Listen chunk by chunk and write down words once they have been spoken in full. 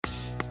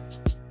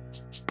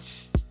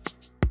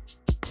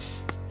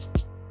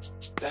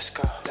Let's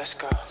go, let's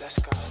go, let's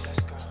go, let's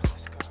go,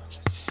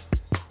 let's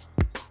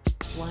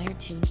go. Wire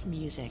Tunes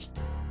Music.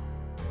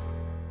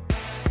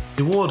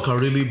 The world can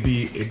really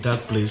be a dark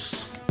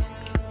place,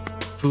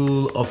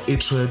 full of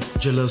hatred,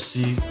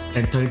 jealousy,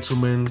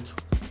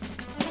 entitlement,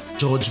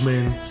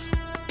 judgment.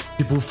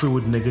 People filled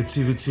with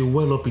negativity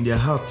well up in their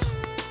hearts,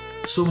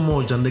 so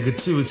much that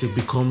negativity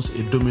becomes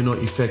a domino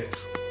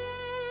effect.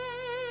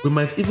 We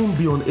might even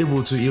be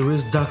unable to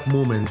erase dark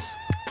moments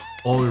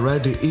or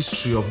rewrite the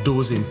history of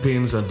those in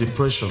pains and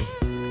depression.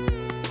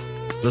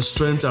 Your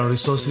strength and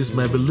resources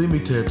might be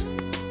limited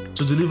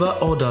to deliver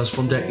others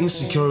from their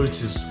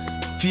insecurities,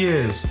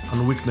 fears,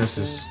 and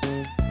weaknesses.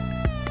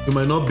 You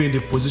might not be in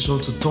the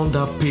position to turn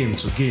that pain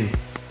to gain.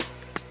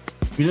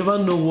 You never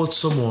know what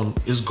someone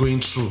is going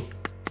through,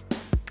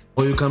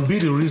 but you can be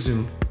the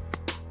reason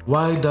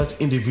why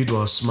that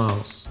individual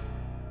smiles.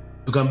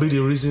 You can be the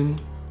reason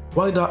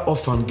why that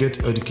orphan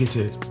gets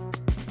educated.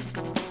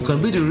 You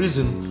can be the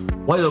reason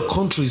why your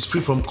country is free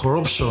from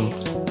corruption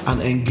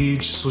and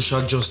engage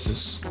social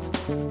justice.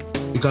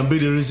 You can be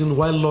the reason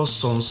why lost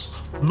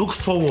sons look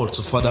forward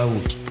to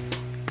fatherhood.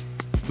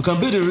 You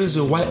can be the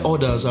reason why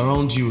others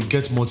around you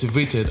get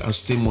motivated and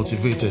stay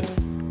motivated.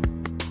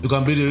 You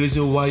can be the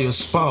reason why your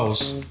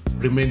spouse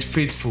remained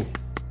faithful.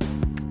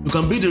 You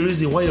can be the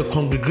reason why your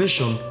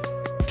congregation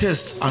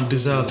tests and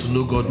desire to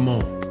know God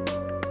more.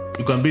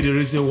 You can be the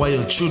reason why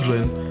your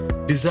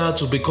children desire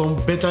to become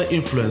better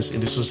influence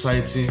in the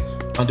society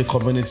and the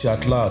community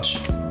at large.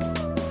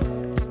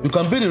 You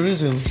can be the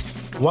reason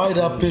why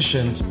that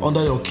patient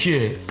under your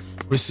care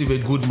receive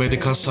a good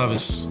medical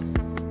service.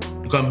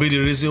 You can be the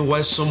reason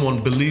why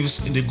someone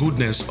believes in the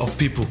goodness of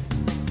people.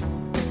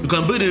 You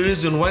can be the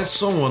reason why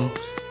someone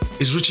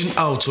is reaching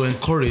out to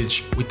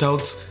encourage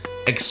without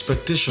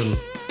expectation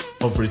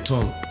of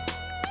return.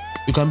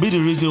 You can be the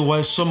reason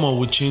why someone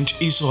will change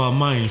his or her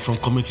mind from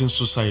committing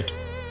suicide.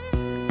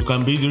 You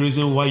can be the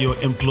reason why your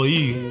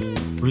employee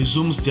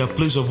resumes their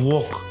place of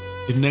work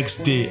the next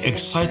day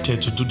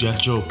excited to do their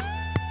job.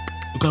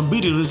 You can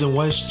be the reason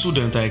why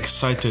students are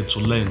excited to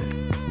learn.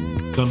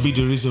 You can be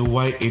the reason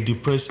why a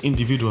depressed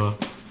individual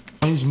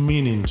finds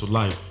meaning to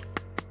life.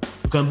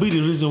 You can be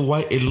the reason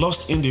why a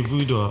lost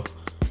individual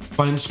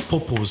finds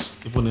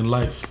purpose even in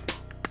life.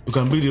 You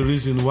can be the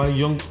reason why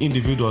young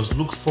individuals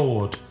look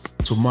forward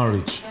to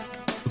marriage.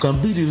 You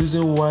can be the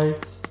reason why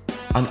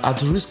an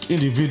at-risk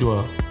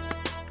individual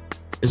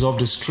is off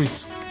the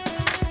street.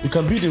 You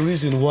can be the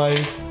reason why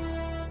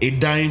a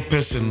dying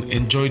person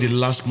enjoys the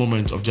last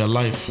moment of their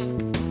life.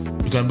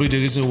 You can be the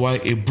reason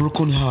why a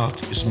broken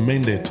heart is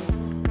mended.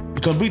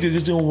 You can be the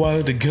reason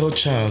why the girl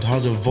child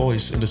has a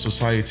voice in the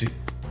society.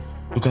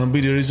 You can be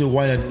the reason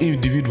why an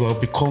individual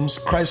becomes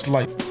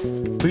Christ-like.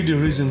 Be the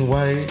reason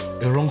why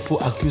a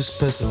wrongful accused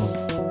person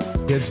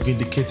gets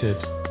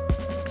vindicated.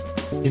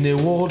 In a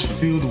world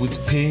filled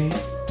with pain,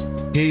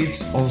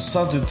 hate,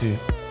 uncertainty,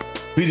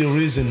 be the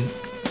reason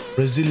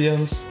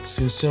resilience,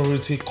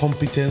 sincerity,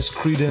 competence,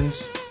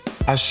 credence,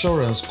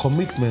 assurance,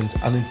 commitment,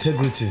 and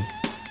integrity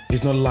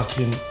is not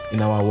lacking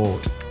in our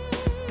world.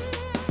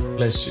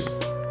 Bless you.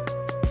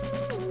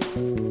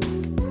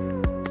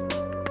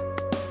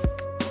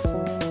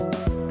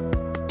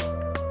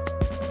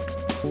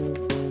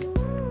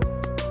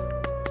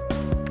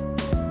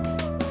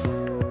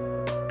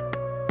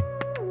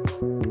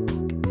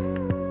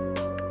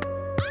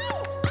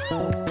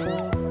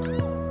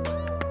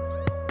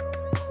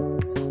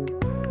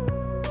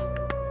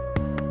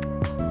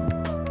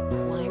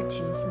 Wire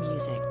Tunes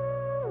Music.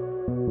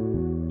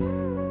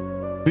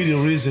 Be the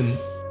reason